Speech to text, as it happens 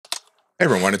Hey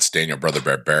everyone, it's Daniel Brother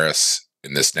Barbaris.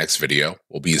 In this next video,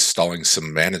 we'll be installing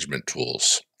some management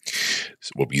tools. So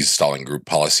we'll be installing group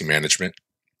policy management,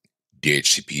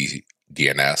 DHCP,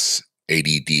 DNS,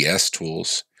 ADDS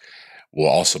tools.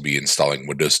 We'll also be installing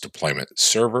Windows Deployment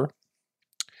Server,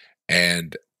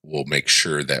 and we'll make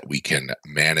sure that we can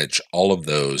manage all of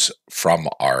those from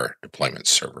our deployment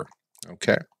server.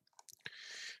 Okay,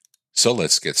 so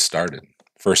let's get started.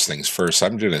 First things first,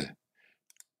 I'm going to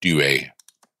do a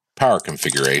power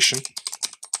configuration.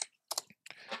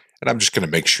 And I'm just going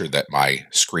to make sure that my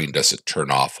screen doesn't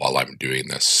turn off while I'm doing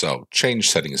this. So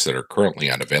change settings that are currently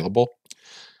unavailable,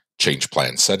 change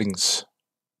plan settings,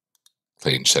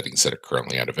 change settings that are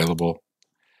currently unavailable,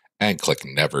 and click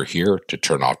never here to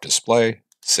turn off display,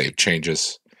 save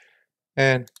changes,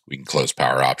 and we can close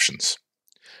power options.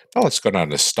 Now let's go down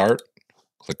to start,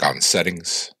 click on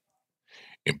settings.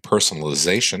 In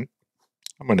personalization,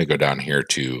 I'm going to go down here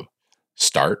to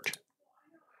start.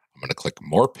 I'm going to click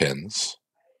more pins.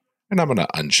 And I'm going to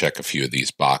uncheck a few of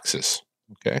these boxes.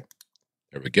 Okay,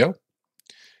 there we go.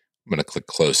 I'm going to click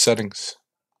Close Settings.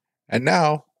 And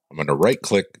now I'm going to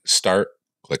right-click Start,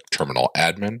 click Terminal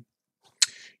Admin.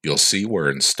 You'll see we're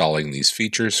installing these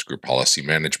features: Group Policy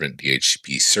Management,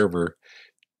 DHCP Server,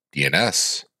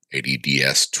 DNS,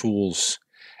 ADDS tools,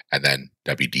 and then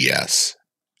WDS,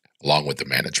 along with the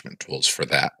management tools for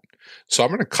that. So I'm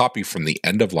going to copy from the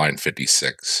end of line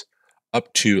 56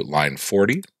 up to line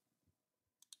 40.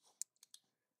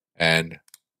 And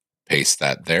paste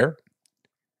that there.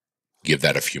 Give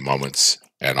that a few moments,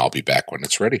 and I'll be back when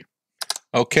it's ready.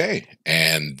 Okay,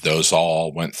 and those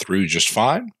all went through just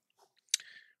fine.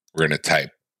 We're going to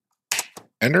type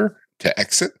Enter to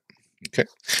exit. Okay,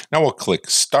 now we'll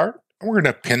click Start, and we're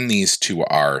going to pin these to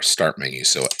our Start menu.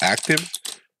 So Active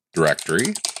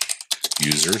Directory,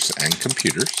 Users and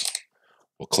Computers.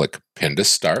 We'll click Pin to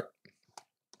Start.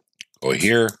 Go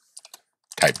here,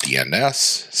 type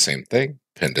DNS, same thing.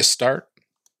 Pin to start,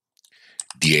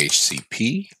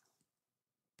 DHCP,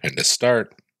 pin to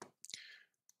start,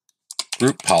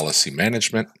 Group Policy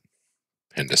Management,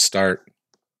 pin to start,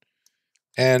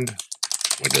 and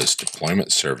Windows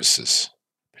Deployment Services,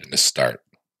 pin to start.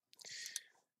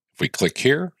 If we click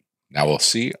here, now we'll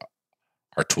see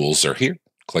our tools are here.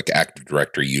 Click Active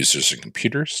Directory Users and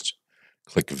Computers,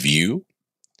 click View,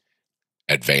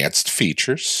 Advanced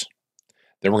Features.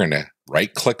 Then we're going to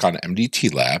right-click on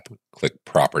MDT Lab, click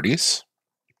Properties.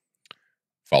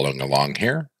 Following along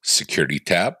here, Security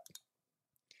tab.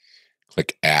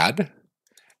 Click Add,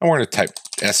 and we're going to type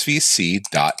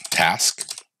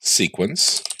svc.task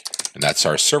sequence, and that's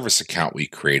our service account we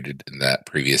created in that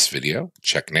previous video.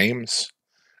 Check names,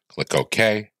 click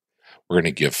OK. We're going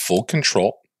to give full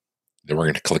control. Then we're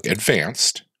going to click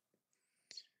Advanced.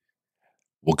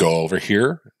 We'll go over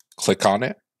here, click on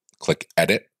it, click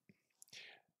Edit.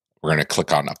 We're going to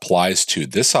click on Applies to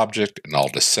this object and all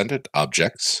descendant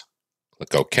objects.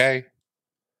 Click OK,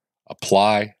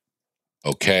 Apply,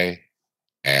 OK,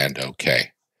 and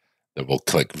OK. Then we'll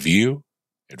click View,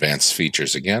 Advanced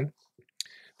Features again.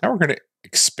 Now we're going to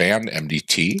expand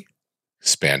MDT,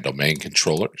 expand Domain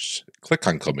Controllers. Click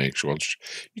on Domain Controllers.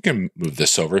 You can move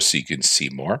this over so you can see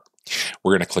more.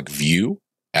 We're going to click View,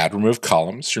 Add Remove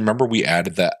Columns. Remember we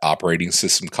added that operating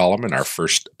system column in our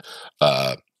first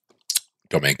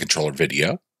domain controller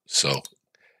video. So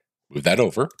move that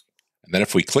over. And then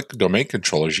if we click domain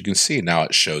controllers, you can see now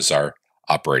it shows our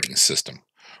operating system.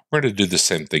 We're going to do the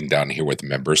same thing down here with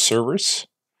member servers.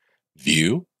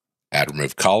 View, add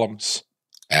remove columns,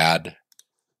 add,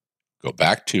 go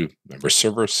back to member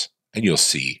servers, and you'll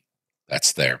see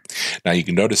that's there. Now you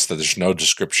can notice that there's no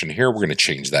description here. We're going to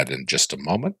change that in just a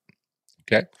moment.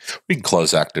 Okay, we can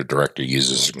close Active Directory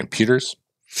Users and Computers.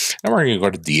 Now we're going to go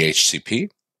to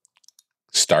DHCP.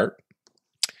 Start.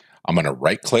 I'm going to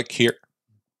right click here,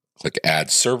 click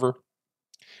Add Server.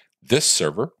 This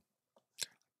server,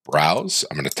 browse.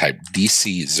 I'm going to type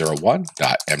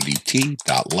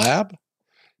dc01.mdt.lab,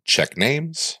 check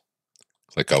names,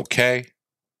 click OK,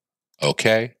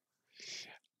 OK.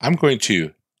 I'm going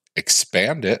to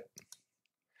expand it,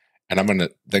 and I'm going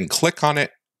to then click on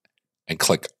it and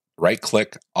click right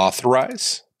click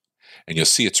Authorize. And you'll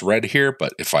see it's red here,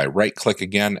 but if I right click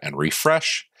again and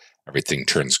refresh, everything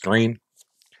turns green.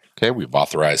 Okay, we've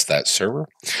authorized that server.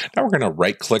 Now we're going to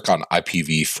right click on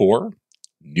IPv4,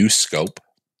 new scope.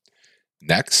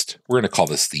 Next, we're going to call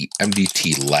this the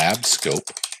MDT lab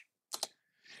scope.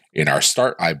 In our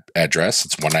start address,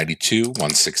 it's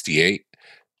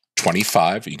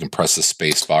 192.168.25. You can press the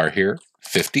space bar here,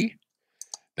 50.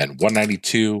 Then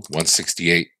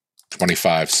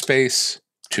 192.168.25 space,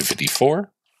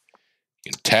 254.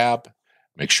 You can tab,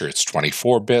 make sure it's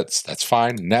 24 bits. That's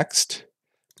fine. Next.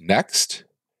 Next.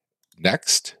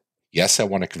 Next. Yes, I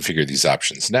want to configure these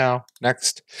options now.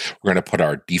 Next. We're going to put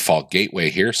our default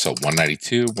gateway here. So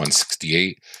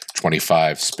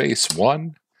 192.168.25 space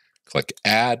 1. Click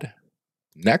Add.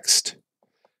 Next.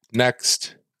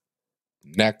 Next.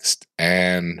 Next.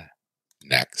 And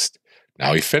next.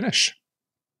 Now we finish.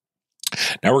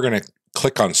 Now we're going to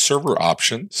click on Server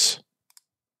Options,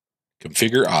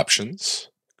 Configure Options,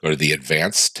 go to the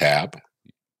Advanced tab,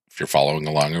 if you're following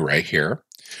along right here.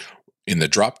 In the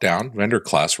drop-down vendor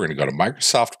class, we're going to go to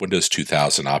Microsoft Windows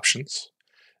 2000 Options,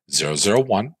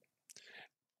 001,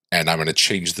 and I'm going to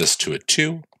change this to a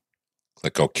 2.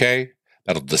 Click OK.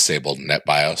 That'll disable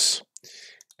NetBIOS,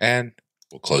 and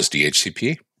we'll close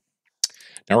DHCP.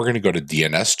 Now we're going to go to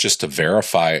DNS just to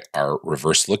verify our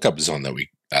reverse lookup zone that we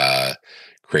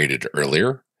created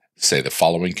earlier. Say the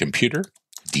following computer,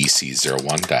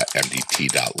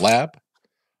 dc01.mdt.lab.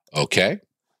 OK.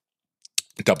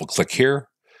 Double click here.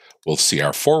 We'll see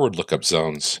our forward lookup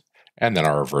zones and then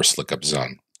our reverse lookup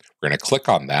zone. We're going to click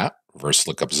on that reverse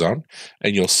lookup zone,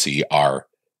 and you'll see our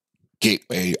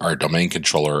gateway, our domain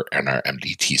controller, and our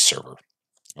MDT server.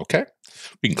 Okay,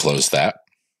 we can close that.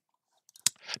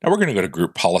 Now we're going to go to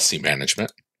Group Policy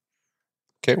Management.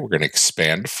 Okay, we're going to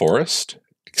expand Forest,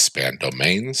 expand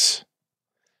Domains,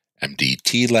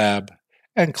 MDT Lab,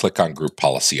 and click on Group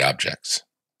Policy Objects.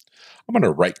 I'm going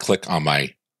to right-click on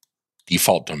my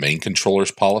default domain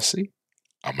controllers policy.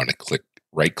 I'm going to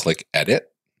right-click Edit.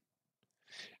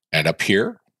 And up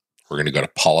here, we're going to go to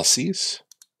Policies,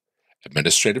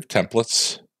 Administrative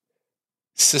Templates,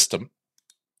 System,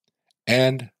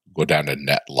 and go down to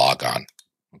Net Logon.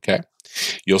 Okay.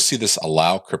 You'll see this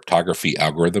allow cryptography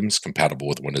algorithms compatible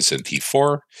with Windows NT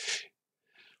 4.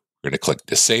 We're going to click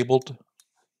Disabled.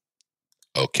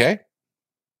 OK.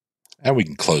 And we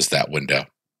can close that window.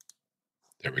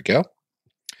 There we go.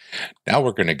 Now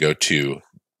we're going to go to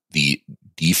the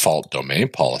default domain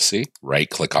policy.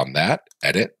 Right-click on that,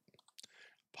 Edit,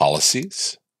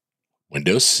 Policies,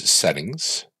 Windows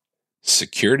Settings,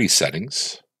 Security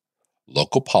Settings,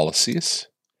 Local Policies,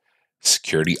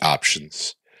 Security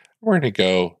Options. We're going to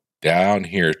go down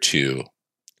here to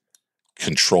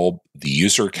control the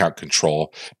user account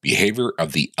control behavior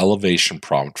of the elevation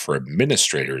prompt for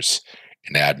administrators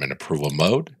in admin approval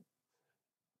mode.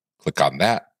 Click on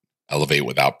that. Elevate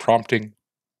without prompting.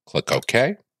 Click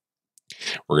OK.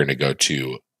 We're going to go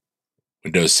to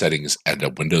Windows Settings and a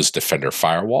Windows Defender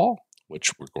Firewall,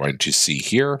 which we're going to see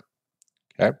here.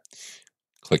 Okay.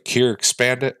 Click here,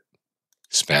 expand it,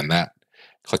 expand that.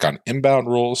 Click on Inbound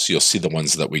Rules. You'll see the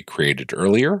ones that we created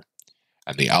earlier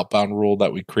and the outbound rule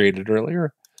that we created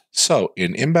earlier. So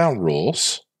in Inbound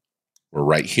Rules, we're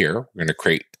right here. We're going to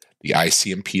create the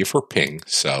ICMP for ping.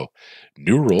 So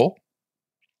new rule,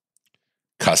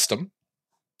 custom,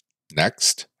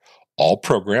 next, all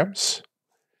programs.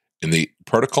 In the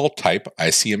protocol type,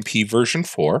 ICMP version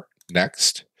 4,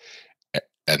 next,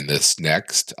 and this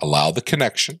next, allow the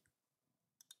connection.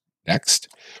 Next,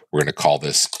 we're going to call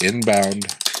this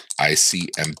inbound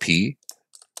ICMP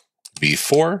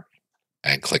v4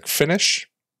 and click finish.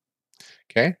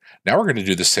 Okay, now we're going to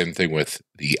do the same thing with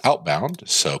the outbound.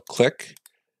 So click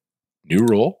new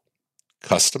rule,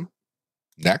 custom,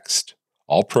 next,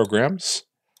 all programs,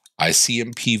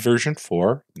 ICMP version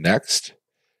 4, next,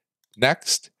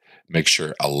 next, make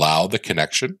sure allow the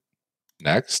connection,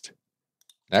 next,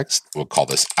 next, we'll call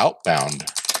this outbound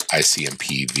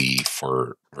ICMP v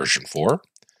for version 4.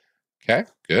 Okay,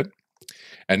 good.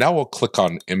 And now we'll click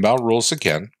on inbound rules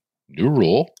again, new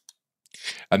rule,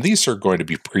 and these are going to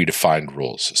be predefined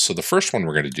rules. So the first one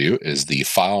we're going to do is the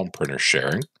file and printer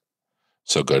sharing.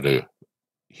 So go to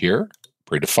here,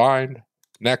 predefined,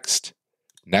 next,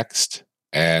 next,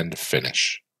 and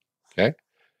finish. Okay.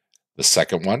 The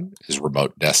second one is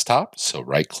remote desktop. So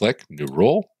right click, new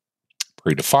rule,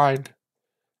 predefined,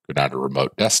 go down to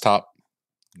remote desktop,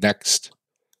 next,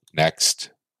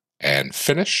 next, and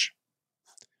finish.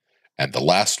 And the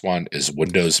last one is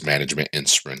Windows Management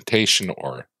Instrumentation,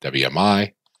 or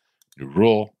WMI, new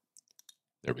rule.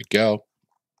 There we go,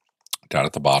 down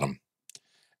at the bottom,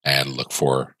 and look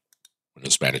for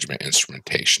Windows Management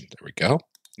Instrumentation. There we go.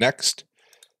 Next,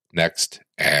 next,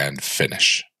 and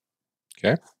finish.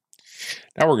 Okay.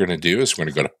 Now what we're going to do is we're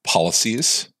going to go to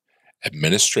Policies,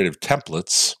 Administrative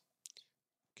Templates.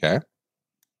 Okay.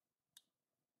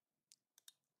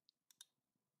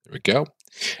 There we go.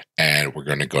 And we're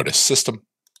going to go to System,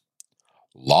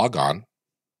 Log On.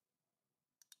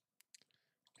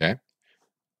 Okay.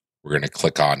 We're going to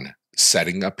click on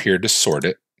Setting up here to sort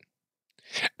it.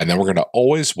 And then we're going to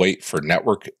always wait for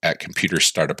Network at Computer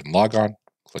Startup and Log On.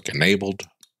 Click Enabled.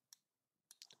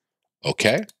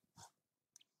 Okay.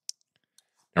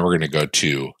 Now we're going to go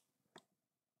to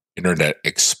Internet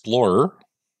Explorer.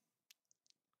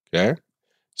 Okay,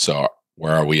 so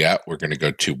where are we at? We're going to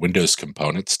go to Windows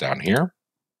Components down here.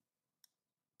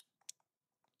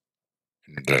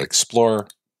 Internet Explorer,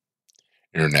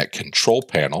 Internet Control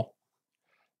Panel,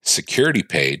 Security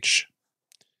Page.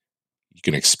 You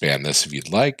can expand this if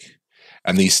you'd like.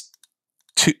 And these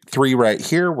three right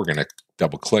here, we're going to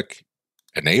double click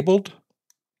Enabled.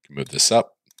 Move this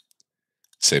up.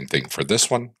 Same thing for this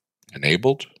one.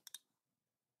 Enabled.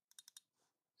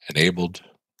 Enabled.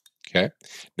 Okay.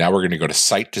 Now we're going to go to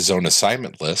Site to Zone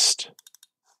Assignment List.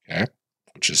 Okay.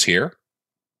 Which is here.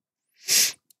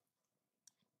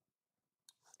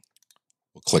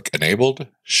 We'll click Enabled,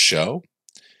 Show.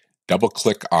 Double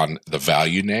click on the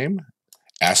value name,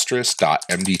 *.mdt.lab.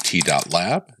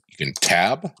 You can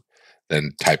tab,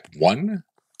 then type 1,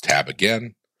 tab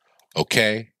again,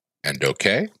 OK, and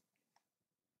OK.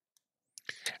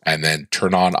 And then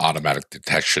turn on automatic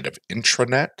detection of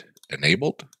intranet,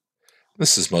 enabled.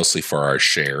 This is mostly for our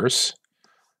shares,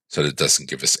 so that it doesn't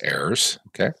give us errors.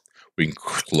 Okay. We can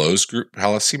close group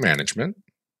policy management.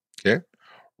 Okay.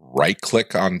 Right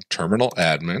click on terminal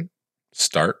admin,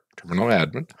 start terminal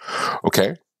admin.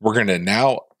 Okay. We're going to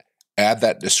now add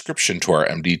that description to our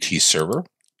MDT server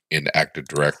in Active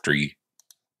Directory.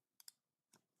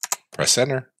 Press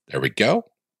enter. There we go.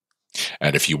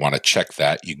 And if you want to check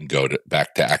that, you can go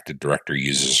back to Active Directory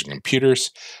users and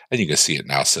computers, and you can see it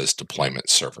now says deployment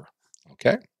server.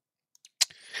 Okay.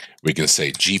 We can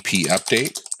say GP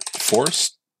update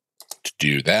force to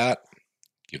do that.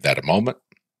 Give that a moment.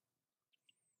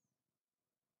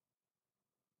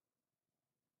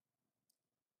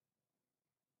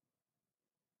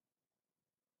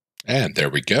 And there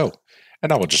we go.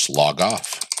 And I will just log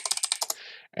off.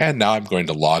 And now I'm going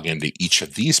to log into each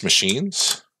of these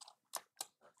machines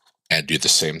and do the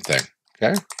same thing.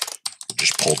 Okay. We'll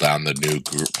just pull down the new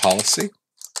group policy.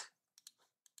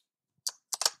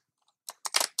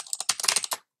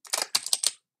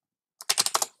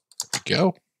 There we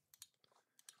go.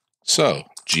 So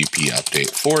GP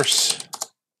update force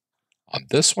on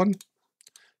this one.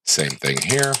 Same thing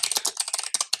here.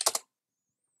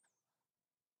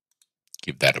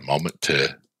 Give that a moment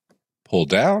to pull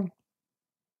down.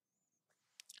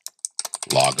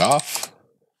 Log off.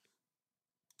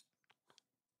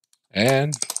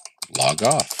 And log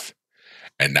off.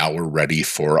 And now we're ready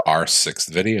for our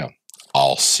 6th video.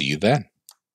 I'll see you then.